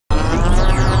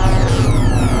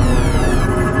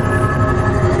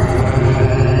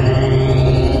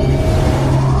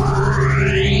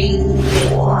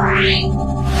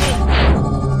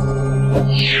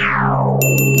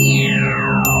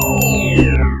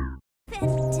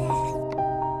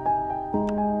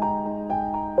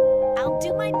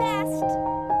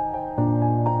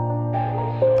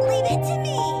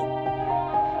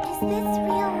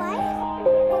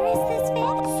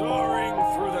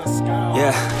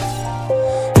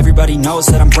Everybody knows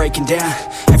that I'm breaking down.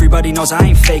 Everybody knows I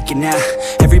ain't faking now.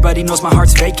 Everybody knows my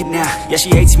heart's vacant now. Yeah, she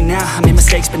hates me now, I made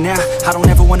mistakes but now I don't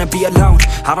ever wanna be alone.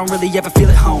 I don't really ever feel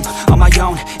at home. On my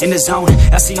own, in the zone,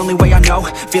 that's the only way I know.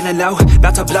 Feeling low,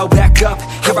 about to blow back up.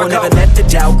 Here I won't ever let the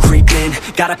doubt creep in.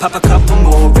 Gotta pop a couple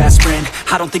more aspirin.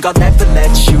 I don't think I'll ever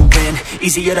let you in.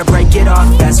 Easier to break it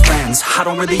off best friends. I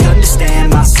don't really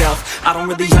understand myself. I don't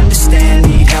really understand,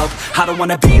 need help. I don't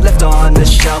wanna be left on the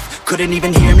shelf. Couldn't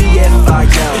even hear me if I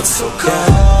yelled. It's so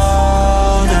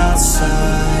cold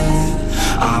outside,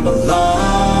 I'm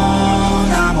alone,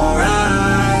 I'm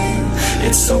alright.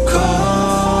 It's so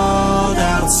cold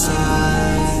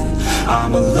outside,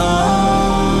 I'm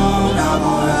alone, I'm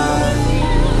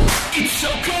alright. It's so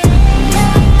cold.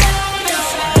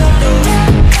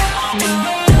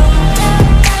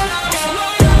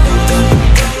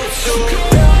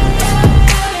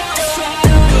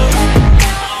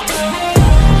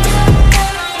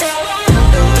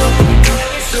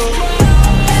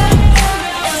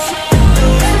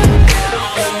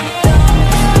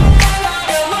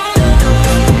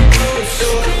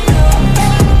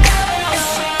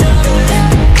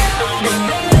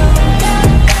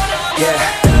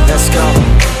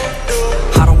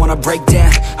 Break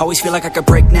down, always feel like I could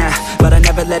break now, but I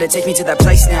never let it take me to that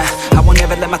place now. I won't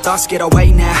ever let my thoughts get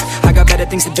away now. I got better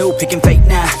things to do, picking fate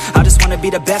now. I just wanna be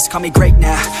the best, call me great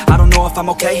now. I don't know if I'm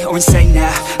okay or insane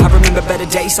now. I remember better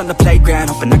days on the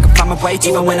playground, hoping I can find my way.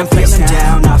 Even when I'm feeling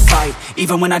down, I fight.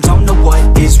 Even when I don't know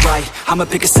what is right, I'ma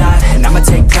pick a side and I'ma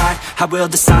take pride. I will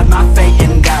decide my fate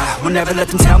and I will never let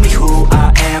them tell me who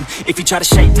I am. If you try to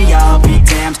shape me, I'll be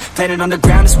damned. Planet on the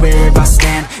ground is where I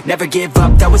stand. Never give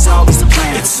up, that was always the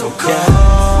plan. It's so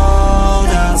cold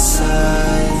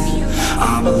outside,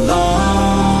 I'm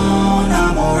alone,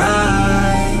 I'm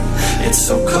alright. It's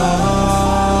so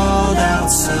cold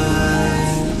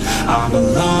outside, I'm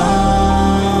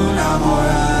alone, I'm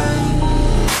alright.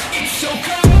 It's so cold.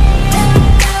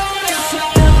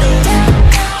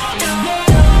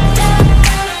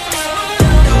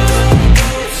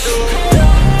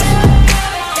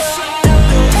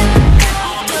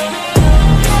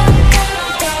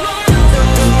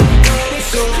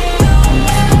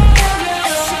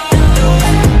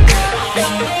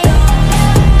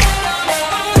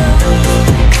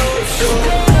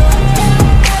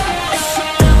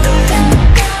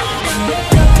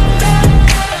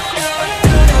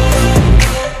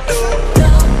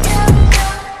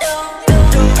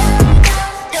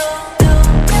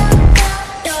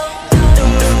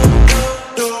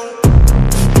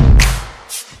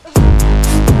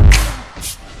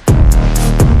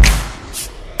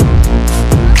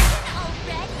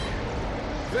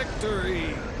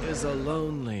 Victory is a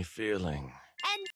lonely feeling.